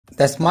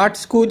The Smart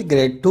School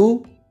Grade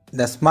 2,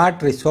 the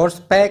Smart Resource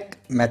Pack,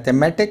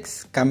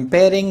 Mathematics,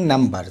 Comparing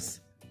Numbers.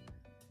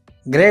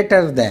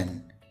 Greater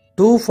than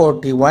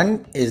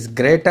 241 is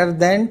greater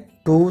than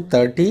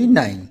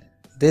 239.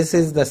 This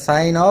is the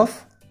sign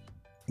of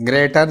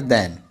greater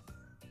than.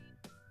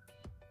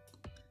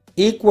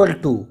 Equal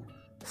to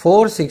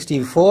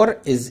 464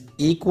 is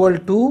equal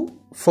to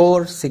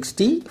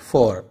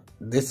 464.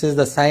 This is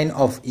the sign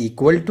of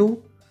equal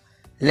to.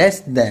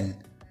 Less than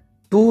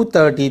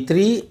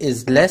 233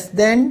 is less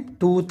than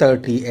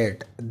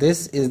 238.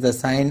 This is the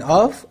sign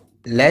of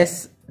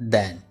less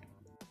than.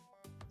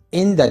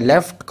 In the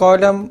left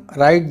column,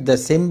 write the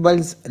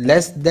symbols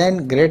less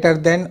than, greater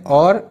than,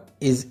 or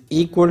is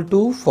equal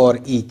to for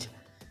each.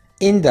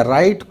 In the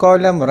right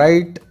column,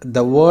 write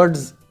the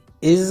words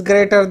is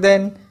greater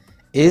than,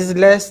 is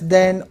less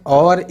than,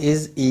 or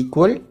is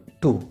equal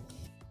to.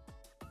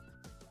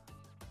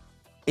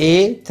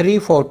 A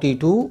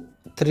 342,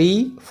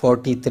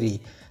 343.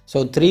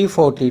 So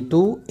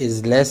 342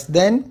 is less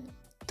than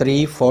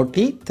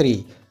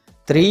 343.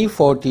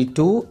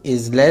 342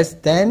 is less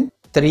than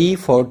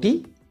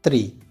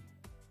 343.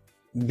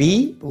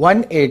 B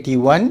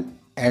 181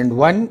 and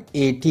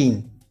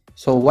 118.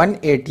 So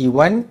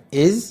 181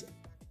 is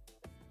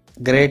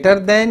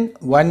greater than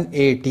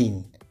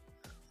 118.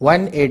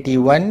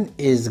 181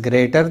 is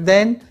greater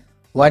than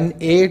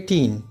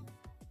 118.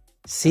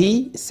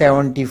 C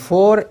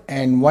 74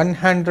 and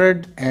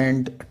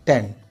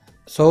 110.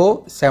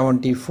 So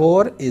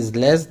 74 is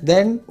less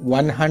than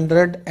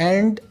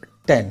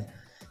 110.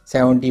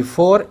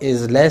 74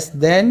 is less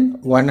than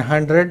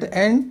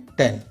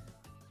 110.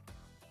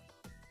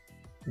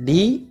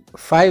 D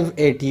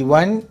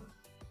 581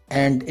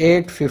 and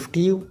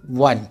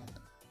 851.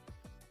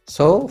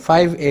 So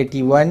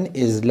 581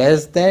 is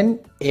less than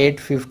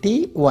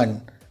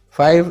 851.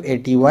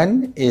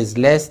 581 is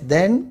less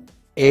than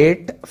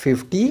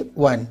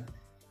 851.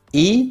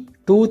 E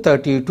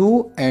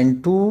 232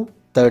 and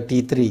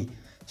 233.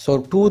 So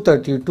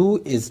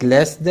 232 is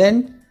less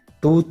than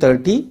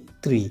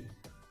 233.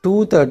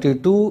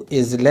 232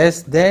 is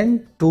less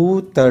than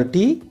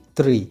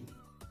 233.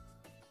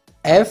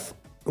 F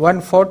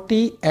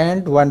 140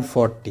 and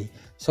 140.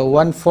 So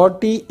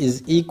 140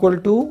 is equal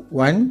to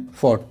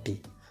 140.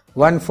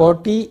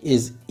 140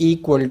 is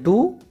equal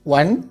to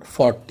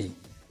 140.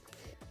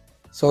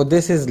 So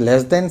this is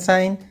less than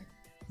sign,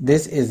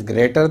 this is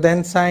greater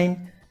than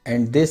sign,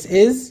 and this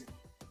is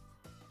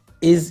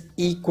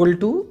equal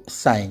to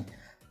sign.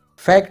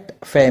 Fact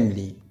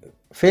family.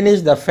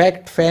 Finish the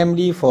fact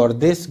family for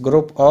this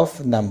group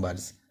of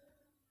numbers.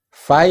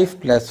 5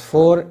 plus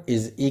 4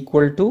 is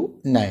equal to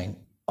 9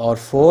 और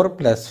 4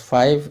 plus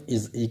 5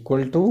 is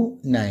equal to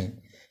 9.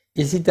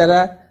 इसी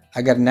तरह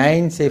अगर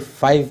 9 से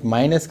 5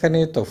 minus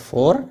करें तो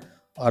 4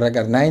 और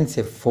अगर 9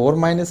 से 4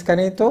 माइनस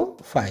करें तो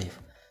 5.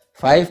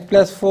 5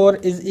 plus 4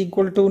 is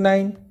equal to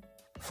 9.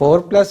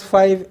 4 plus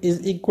 5 is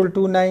equal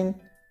to 9.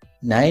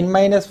 9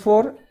 minus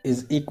 4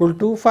 is equal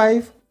to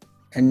 5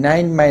 and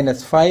 9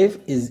 minus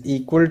 5 is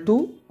equal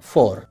to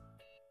 4.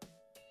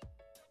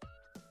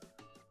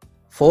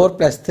 4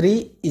 plus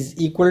 3 is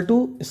equal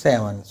to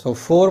 7. So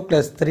 4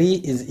 plus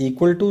 3 is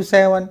equal to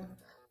 7.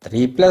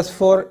 3 plus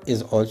 4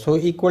 is also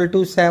equal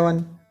to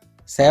 7.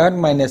 7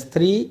 minus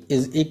 3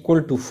 is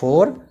equal to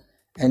 4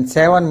 and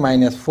 7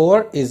 minus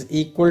 4 is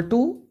equal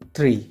to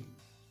 3.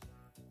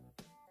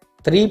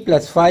 3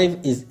 plus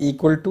 5 is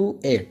equal to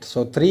 8.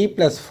 So 3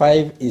 plus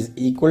 5 is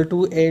equal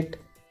to 8.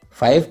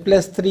 5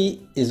 plus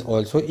 3 is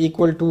also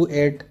equal to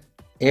 8.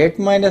 8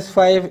 minus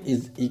 5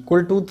 is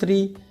equal to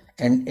 3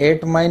 and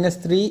 8 minus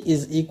 3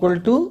 is equal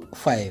to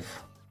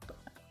 5.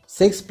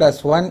 6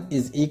 plus 1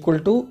 is equal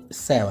to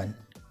 7.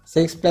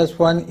 6 plus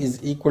 1 is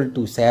equal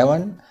to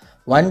 7.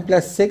 1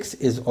 plus 6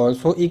 is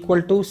also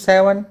equal to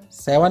 7.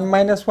 7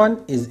 minus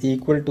 1 is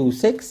equal to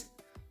 6.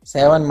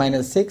 7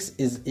 minus 6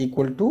 is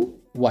equal to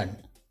 1.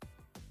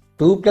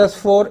 2 plus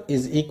 4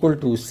 is equal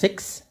to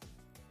 6.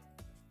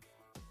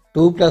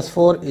 2 plus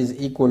 4 is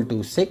equal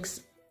to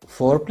 6.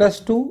 4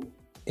 plus 2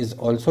 is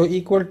also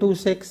equal to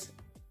 6.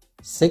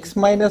 6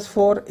 minus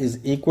 4 is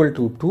equal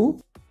to 2.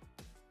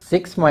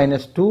 6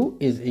 minus 2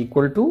 is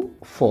equal to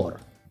 4.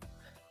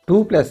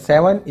 2 plus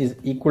 7 is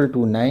equal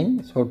to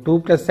 9. So 2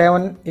 plus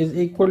 7 is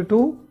equal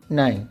to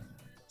 9.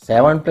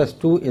 7 plus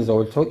 2 is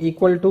also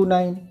equal to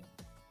 9.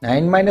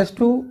 9 minus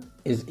 2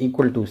 is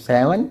equal to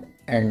 7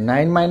 and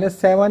 9 minus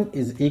 7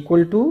 is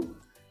equal to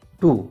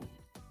 2.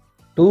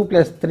 2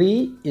 plus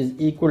 3 is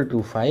equal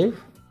to 5.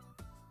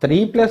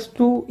 3 plus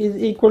 2 is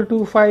equal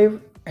to 5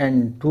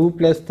 and 2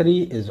 plus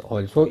 3 is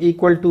also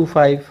equal to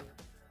 5.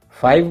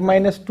 5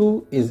 minus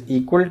 2 is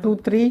equal to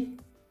 3.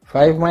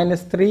 5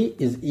 minus 3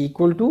 is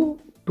equal to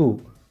 2.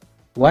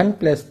 1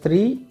 plus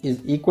 3 is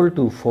equal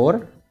to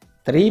 4.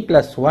 3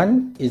 plus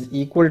 1 is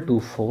equal to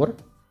 4.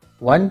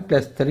 1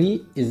 plus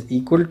 3 is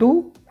equal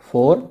to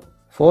 4.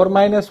 4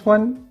 minus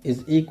 1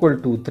 is equal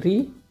to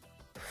 3.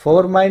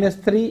 4 minus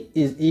 3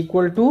 is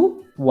equal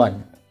to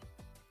 1.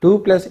 2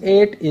 plus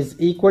 8 is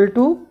equal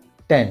to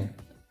 10.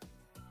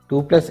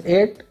 2 plus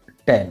 8,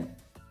 10.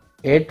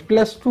 8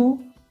 plus 2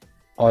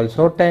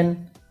 also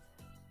 10.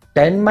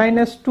 10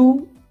 minus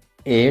 2,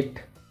 8,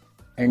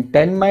 and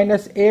 10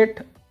 minus 8,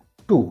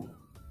 2.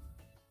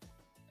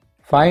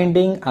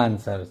 Finding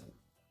answers.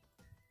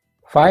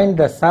 Find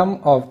the sum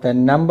of the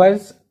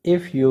numbers.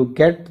 If you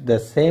get the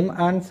same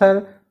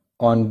answer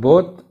on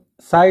both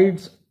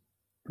sides,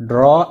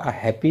 draw a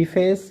happy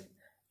face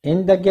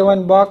in the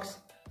given box.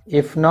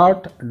 If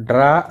not,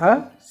 draw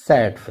a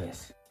sad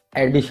face.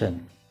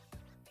 Addition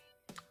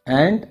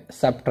and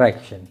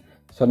subtraction.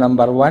 So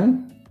number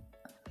 1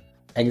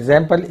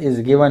 example is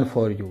given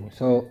for you.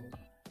 So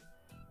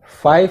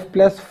 5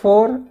 plus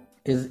 4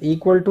 is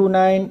equal to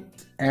 9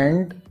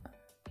 and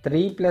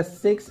 3 plus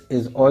 6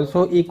 is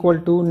also equal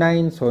to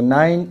 9. So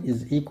 9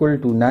 is equal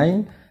to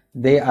 9.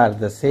 They are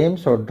the same.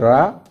 So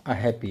draw a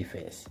happy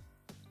face.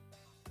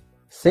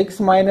 6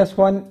 minus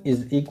 1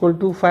 is equal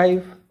to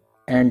 5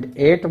 and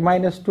 8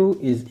 minus 2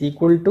 is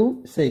equal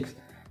to 6.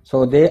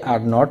 So they are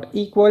not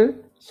equal.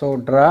 So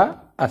draw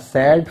a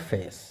sad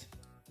face.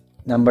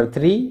 Number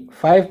 3,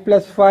 5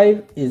 plus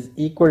 5 is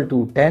equal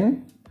to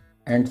 10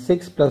 and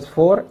 6 plus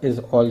 4 is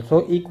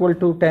also equal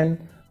to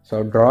 10.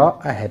 So draw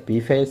a happy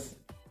face.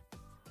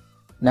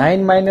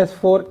 9 minus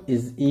 4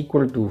 is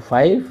equal to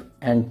 5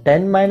 and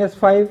 10 minus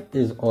 5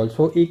 is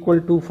also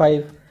equal to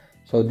 5.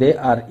 So they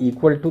are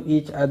equal to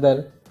each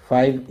other.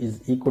 5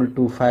 is equal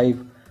to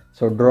 5.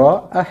 So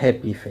draw a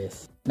happy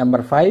face.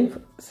 Number 5,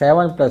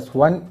 7 plus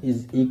 1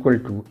 is equal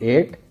to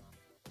 8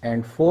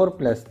 and 4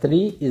 plus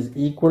 3 is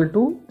equal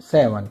to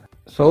 7.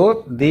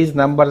 So these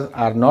numbers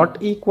are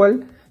not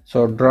equal.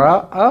 So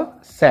draw a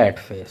sad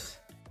face.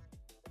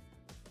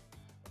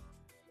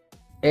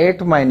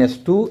 8 minus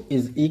 2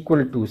 is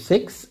equal to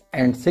 6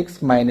 and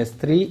 6 minus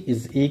 3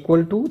 is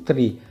equal to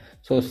 3.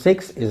 So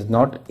 6 is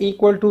not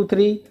equal to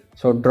 3.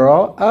 So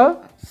draw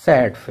a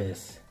sad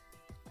face.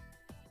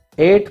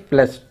 8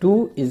 plus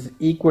 2 is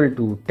equal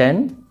to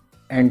 10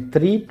 and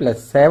 3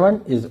 plus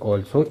 7 is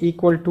also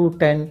equal to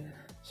 10.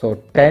 So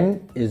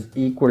 10 is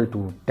equal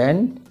to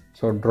 10.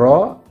 So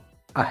draw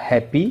a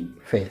happy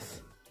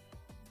face.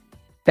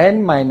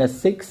 10 minus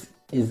 6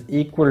 is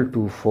equal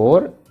to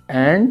 4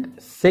 and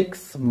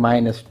 6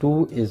 minus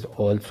 2 is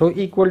also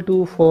equal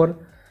to 4.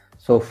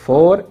 So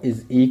 4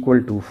 is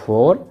equal to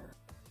 4.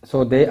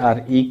 So they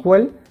are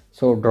equal.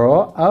 So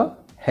draw a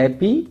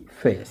happy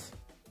face.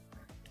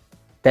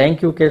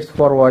 Thank you kids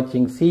for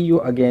watching. See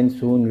you again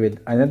soon with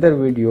another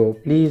video.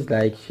 Please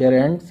like, share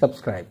and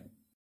subscribe.